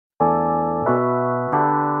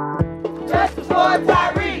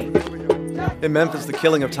In Memphis, the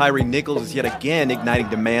killing of Tyre Nichols is yet again igniting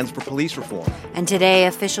demands for police reform. And today,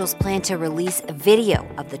 officials plan to release a video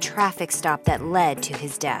of the traffic stop that led to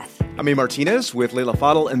his death. I'm E. Martinez with Leila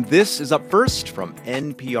Fadel, and this is Up First from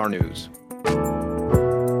NPR News.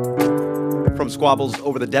 From squabbles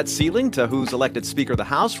over the debt ceiling to who's elected Speaker of the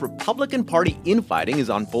House, Republican Party infighting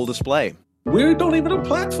is on full display. We don't even have a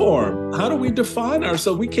platform. How do we define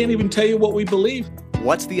ourselves? We can't even tell you what we believe.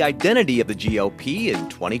 What's the identity of the GOP in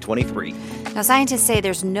 2023? Now, scientists say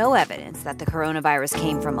there's no evidence that the coronavirus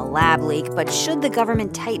came from a lab leak, but should the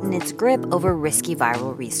government tighten its grip over risky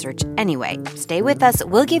viral research anyway? Stay with us.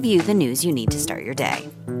 We'll give you the news you need to start your day.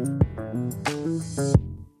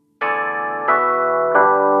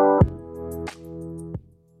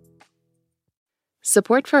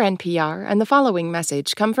 Support for NPR and the following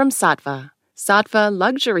message come from Saatva. Saatva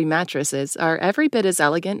luxury mattresses are every bit as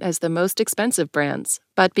elegant as the most expensive brands,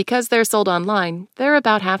 but because they're sold online, they're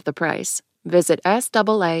about half the price. Visit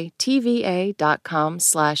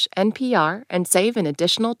SAATVA.com/NPR and save an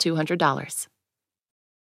additional $200.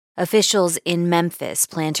 Officials in Memphis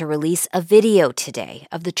plan to release a video today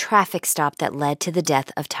of the traffic stop that led to the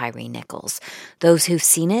death of Tyre Nichols. Those who've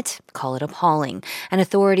seen it call it appalling, and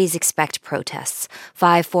authorities expect protests.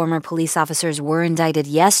 5 former police officers were indicted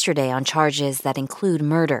yesterday on charges that include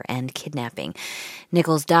murder and kidnapping.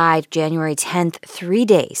 Nichols died January 10th, 3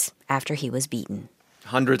 days after he was beaten.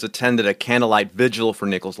 Hundreds attended a candlelight vigil for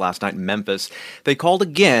Nichols last night in Memphis. They called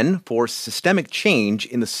again for systemic change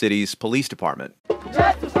in the city's police department.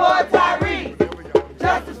 Justice for Tyre!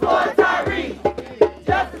 Justice for Tyre!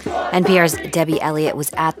 Justice for NPR's Debbie Elliott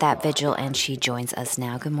was at that vigil, and she joins us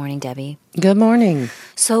now. Good morning, Debbie. Good morning.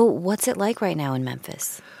 So what's it like right now in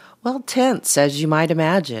Memphis? Well, tense, as you might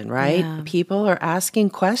imagine, right? Yeah. People are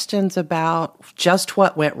asking questions about just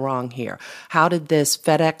what went wrong here. How did this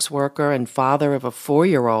FedEx worker and father of a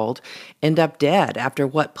 4-year-old end up dead after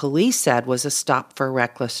what police said was a stop for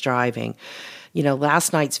reckless driving? You know,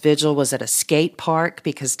 last night's vigil was at a skate park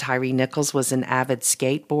because Tyre Nichols was an avid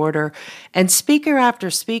skateboarder. And speaker after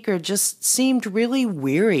speaker just seemed really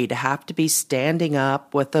weary to have to be standing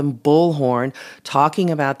up with a bullhorn talking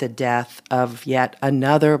about the death of yet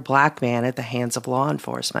another black man at the hands of law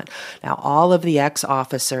enforcement. Now, all of the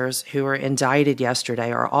ex-officers who were indicted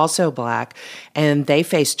yesterday are also black, and they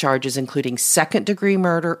face charges including second-degree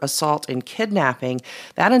murder, assault, and kidnapping.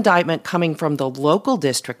 That indictment coming from the local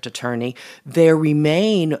district attorney. There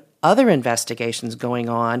remain other investigations going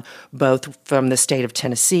on, both from the state of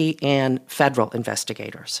Tennessee and federal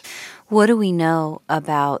investigators. What do we know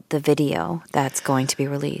about the video that's going to be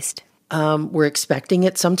released? We're expecting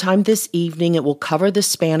it sometime this evening. It will cover the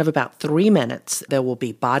span of about 3 minutes. There will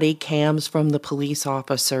be body cams from the police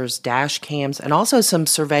officers, dash cams, and also some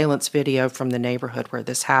surveillance video from the neighborhood where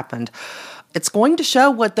this happened. It's going to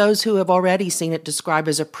show what those who have already seen it describe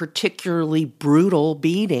as a particularly brutal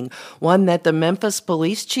beating, one that the Memphis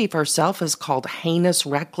police chief herself has called heinous,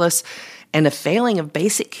 reckless, and a failing of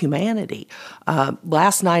basic humanity.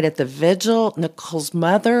 Last night at the vigil, Nichols'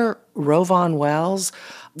 mother, Rovon Wells,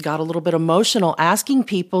 got a little bit emotional, asking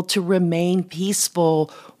people to remain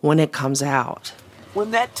peaceful when it comes out.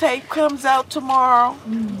 When that tape comes out tomorrow,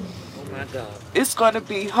 oh my God, it's going to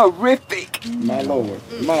be horrific. My Lord,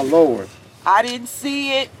 my Lord. I didn't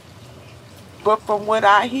see it, but from what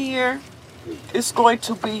I hear, it's going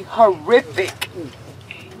to be horrific.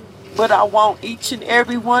 But I want each and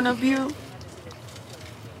every one of you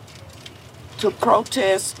to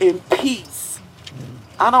protest in peace.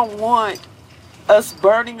 I don't want us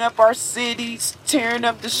burning up our cities, tearing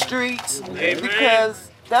up the streets, because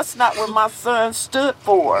that's not what my son stood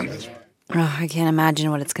for. Oh, I can't imagine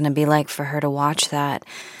what it's going to be like for her to watch that.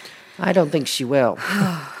 I don't think she will.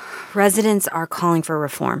 Residents are calling for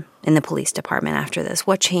reform in the police department after this.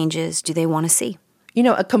 What changes do they want to see? You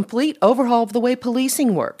know, a complete overhaul of the way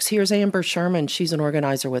policing works. Here's Amber Sherman. She's an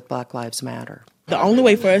organizer with Black Lives Matter. The only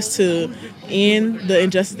way for us to end the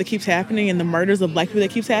injustice that keeps happening and the murders of black people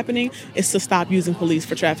that keeps happening is to stop using police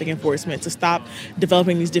for traffic enforcement, to stop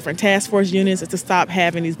developing these different task force units, and to stop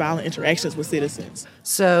having these violent interactions with citizens.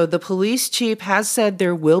 So the police chief has said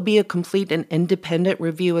there will be a complete and independent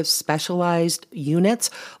review of specialized units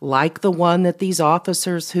like the one that these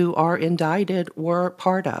officers who are indicted were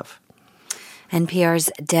part of.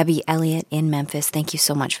 NPR's Debbie Elliott in Memphis. Thank you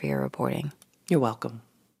so much for your reporting. You're welcome.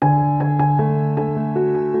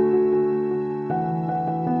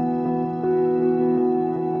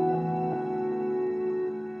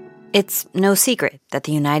 It's no secret that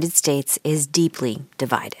the United States is deeply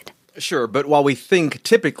divided. Sure, but while we think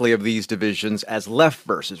typically of these divisions as left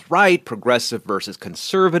versus right, progressive versus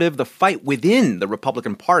conservative, the fight within the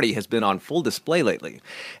Republican Party has been on full display lately.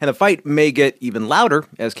 And the fight may get even louder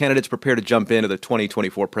as candidates prepare to jump into the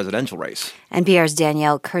 2024 presidential race. NPR's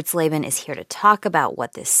Danielle Kurtzleben is here to talk about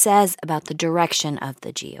what this says about the direction of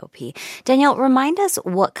the GOP. Danielle, remind us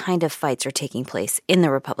what kind of fights are taking place in the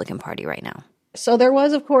Republican Party right now. So there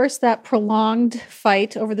was, of course, that prolonged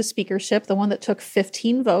fight over the speakership, the one that took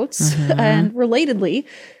 15 votes. And relatedly,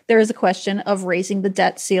 there is a question of raising the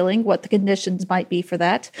debt ceiling, what the conditions might be for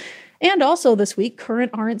that. And also this week,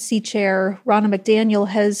 current RNC chair Ronna McDaniel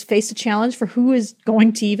has faced a challenge for who is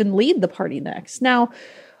going to even lead the party next. Now,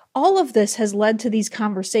 all of this has led to these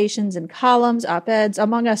conversations in columns, op-eds,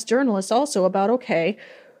 among us journalists also about, okay,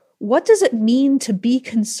 what does it mean to be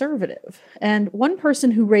conservative? And one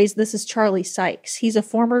person who raised this is Charlie Sykes. He's a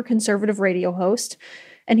former conservative radio host,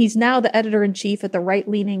 and he's now the editor-in-chief at the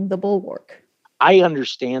right-leaning The Bulwark. I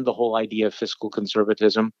understand the whole idea of fiscal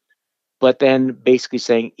conservatism, but then basically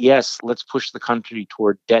saying, yes, let's push the country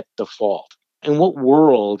toward debt default. In what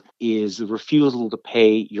world is the refusal to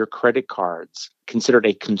pay your credit cards considered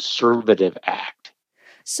a conservative act?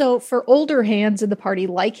 So for older hands in the party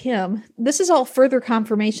like him, this is all further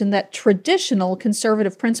confirmation that traditional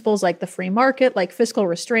conservative principles like the free market, like fiscal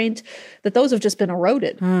restraint, that those have just been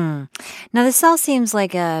eroded. Now, this all seems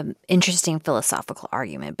like an interesting philosophical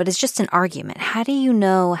argument, but it's just an argument. How do you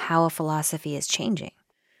know how a philosophy is changing?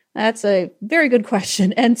 That's a very good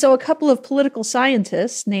question. And so a couple of political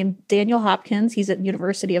scientists named Daniel Hopkins, he's at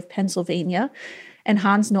University of Pennsylvania, and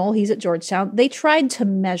Hans Knoll, he's at Georgetown, they tried to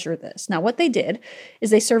measure this. Now, what they did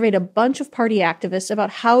is they surveyed a bunch of party activists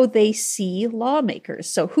about how they see lawmakers.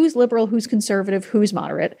 So who's liberal, who's conservative, who's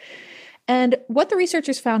moderate. And what the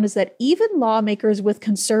researchers found is that even lawmakers with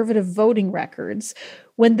conservative voting records,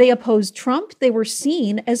 when they opposed Trump, they were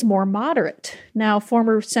seen as more moderate. Now,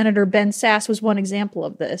 former Senator Ben Sasse was one example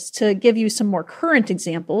of this. To give you some more current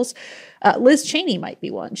examples, Liz Cheney might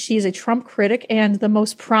be one. She's a Trump critic and the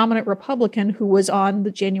most prominent Republican who was on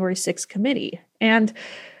the January 6th committee. And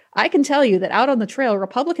I can tell you that out on the trail,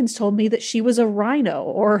 Republicans told me that she was a rhino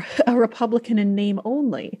or a Republican in name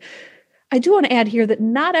only. I do want to add here that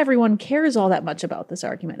not everyone cares all that much about this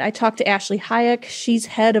argument. I talked to Ashley Hayek. She's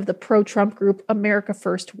head of the pro-Trump group America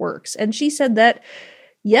First Works. And she said that,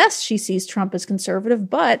 yes, she sees Trump as conservative,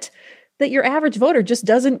 but that your average voter just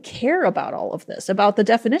doesn't care about all of this, about the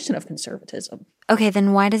definition of conservatism. Okay,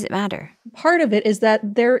 then why does it matter? Part of it is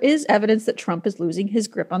that there is evidence that Trump is losing his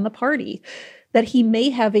grip on the party, that he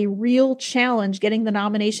may have a real challenge getting the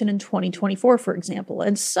nomination in 2024, for example.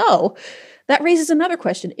 And so that raises another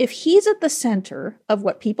question. If he's at the center of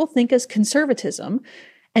what people think is conservatism,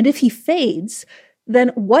 and if he fades, then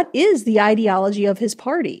what is the ideology of his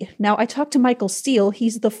party? Now, I talked to Michael Steele.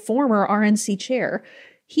 He's the former RNC chair.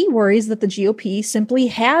 He worries that the GOP simply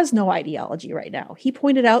has no ideology right now. He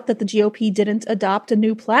pointed out that the GOP didn't adopt a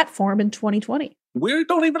new platform in 2020. We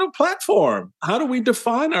don't even have a platform. How do we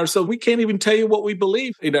define ourselves? We can't even tell you what we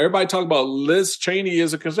believe. You know, everybody talk about Liz Cheney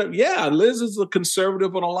is a conservative. Yeah, Liz is a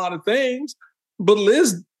conservative on a lot of things, but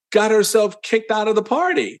Liz got herself kicked out of the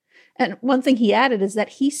party. And one thing he added is that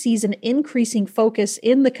he sees an increasing focus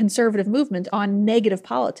in the conservative movement on negative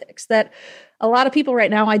politics, that a lot of people right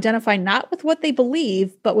now identify not with what they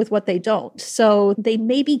believe, but with what they don't. So they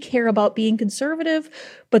maybe care about being conservative,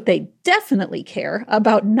 but they definitely care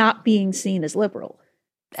about not being seen as liberal.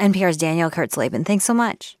 NPR's Danielle Kurtzleben, thanks so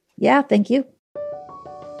much. Yeah, thank you.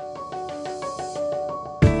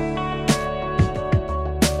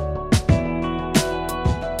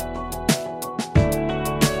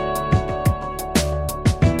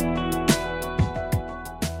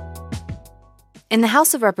 In the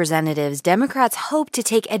House of Representatives, Democrats hope to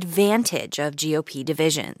take advantage of GOP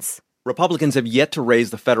divisions. Republicans have yet to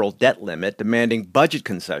raise the federal debt limit, demanding budget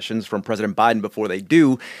concessions from President Biden before they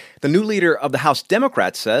do. The new leader of the House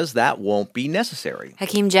Democrats says that won't be necessary.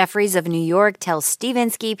 Hakeem Jeffries of New York tells Steve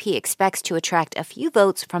Inskeep he expects to attract a few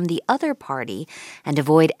votes from the other party and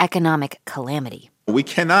avoid economic calamity. We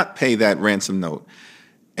cannot pay that ransom note,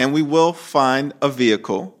 and we will find a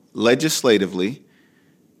vehicle legislatively.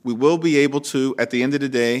 We will be able to, at the end of the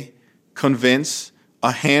day, convince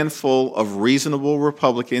a handful of reasonable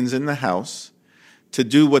Republicans in the House to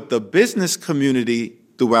do what the business community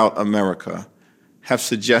throughout America have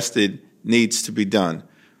suggested needs to be done,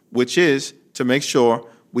 which is to make sure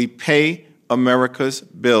we pay America's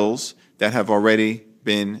bills that have already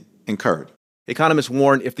been incurred. Economists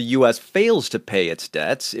warn if the U.S. fails to pay its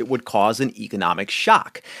debts, it would cause an economic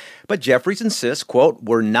shock. But Jeffries insists, quote,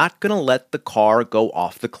 "We're not going to let the car go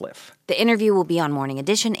off the cliff." The interview will be on Morning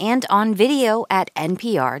Edition and on video at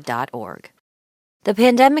npr.org. The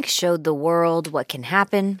pandemic showed the world what can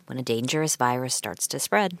happen when a dangerous virus starts to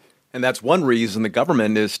spread. And that's one reason the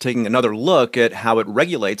government is taking another look at how it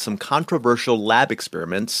regulates some controversial lab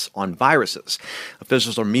experiments on viruses.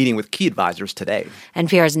 Officials are meeting with key advisors today.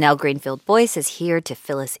 NPR's Nell Greenfield-Boyce is here to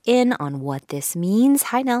fill us in on what this means.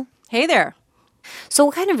 Hi, Nell. Hey there. So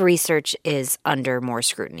what kind of research is under more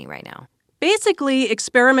scrutiny right now? Basically,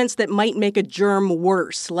 experiments that might make a germ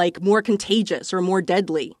worse, like more contagious or more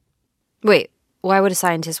deadly. Wait, why would a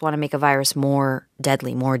scientist want to make a virus more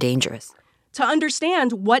deadly, more dangerous? To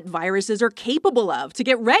understand what viruses are capable of, to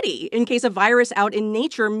get ready in case a virus out in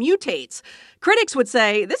nature mutates. Critics would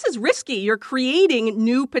say, this is risky. You're creating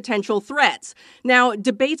new potential threats. Now,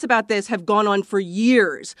 debates about this have gone on for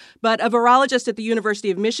years, but a virologist at the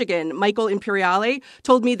University of Michigan, Michael Imperiale,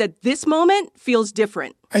 told me that this moment feels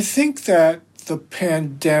different. I think that the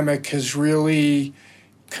pandemic has really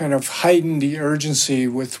kind of heightened the urgency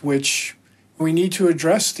with which we need to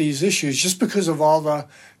address these issues, just because of all the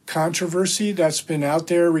controversy that's been out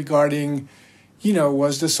there regarding,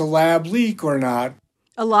 was this a lab leak or not?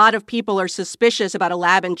 A lot of people are suspicious about a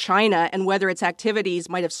lab in China and whether its activities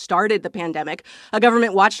might have started the pandemic. A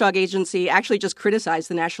government watchdog agency actually just criticized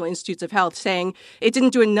the National Institutes of Health, saying it didn't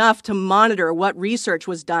do enough to monitor what research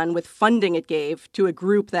was done with funding it gave to a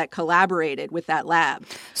group that collaborated with that lab.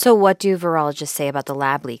 So what do virologists say about the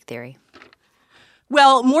lab leak theory?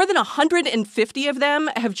 Well, more than 150 of them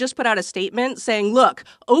have just put out a statement saying, look,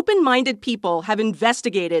 open-minded people have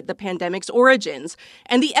investigated the pandemic's origins,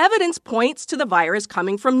 and the evidence points to the virus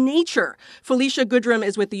coming from nature. Felicia Goodrum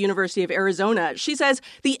is with the University of Arizona. She says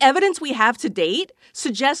the evidence we have to date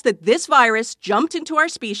suggests that this virus jumped into our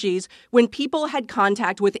species when people had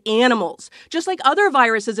contact with animals, just like other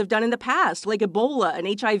viruses have done in the past, like Ebola and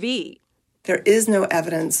HIV. There is no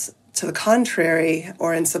evidence to the contrary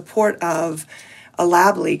or in support of a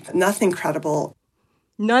lab leak, nothing credible.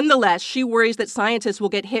 Nonetheless, she worries that scientists will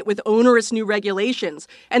get hit with onerous new regulations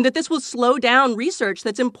and that this will slow down research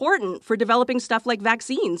that's important for developing stuff like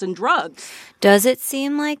vaccines and drugs. Does it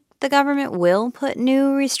seem like the government will put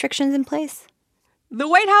new restrictions in place? The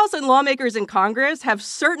White House and lawmakers in Congress have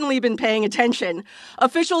certainly been paying attention.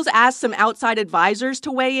 Officials asked some outside advisors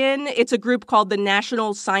to weigh in. It's a group called the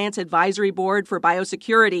National Science Advisory Board for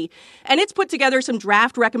Biosecurity, and it's put together some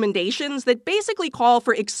draft recommendations that basically call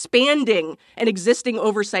for expanding an existing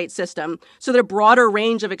oversight system so that a broader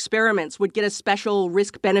range of experiments would get a special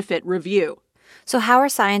risk-benefit review. So how are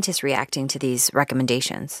scientists reacting to these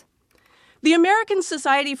recommendations? The American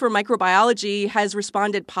Society for Microbiology has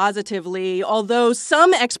responded positively, although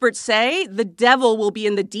some experts say the devil will be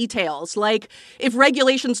in the details. Like, if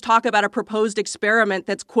regulations talk about a proposed experiment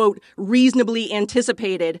that's, quote, reasonably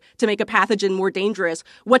anticipated to make a pathogen more dangerous,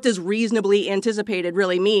 what does reasonably anticipated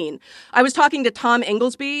really mean? I was talking to Tom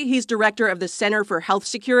Inglesby. He's director of the Center for Health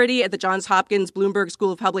Security at the Johns Hopkins Bloomberg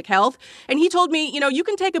School of Public Health. And he told me, you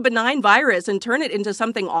can take a benign virus and turn it into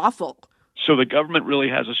something awful. So the government really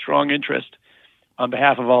has a strong interest on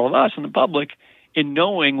behalf of all of us and the public in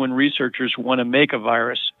knowing when researchers want to make a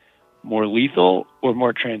virus more lethal or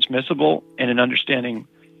more transmissible, and in understanding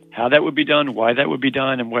how that would be done, why that would be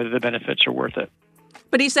done, and whether the benefits are worth it.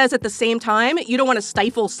 But he says at the same time, you don't want to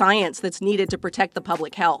stifle science that's needed to protect the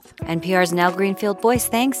public health. NPR's Nell Greenfield-Boyce,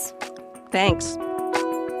 thanks. Thanks.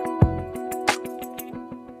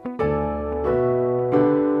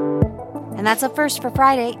 And that's Up First for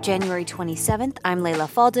Friday, January 27th. I'm Leila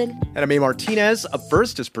Fadel. And I'm A. Martinez. Up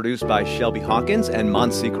First is produced by Shelby Hawkins and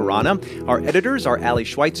Mansi Khurana. Our editors are Ali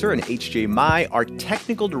Schweitzer and H.J. Mai. Our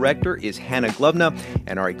technical director is Hannah Glovna.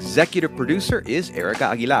 And our executive producer is Erica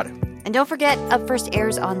Aguilar. And don't forget, Up First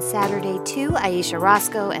airs on Saturday, too. Aisha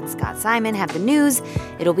Roscoe and Scott Simon have the news.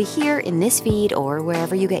 It'll be here in this feed or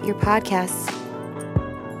wherever you get your podcasts.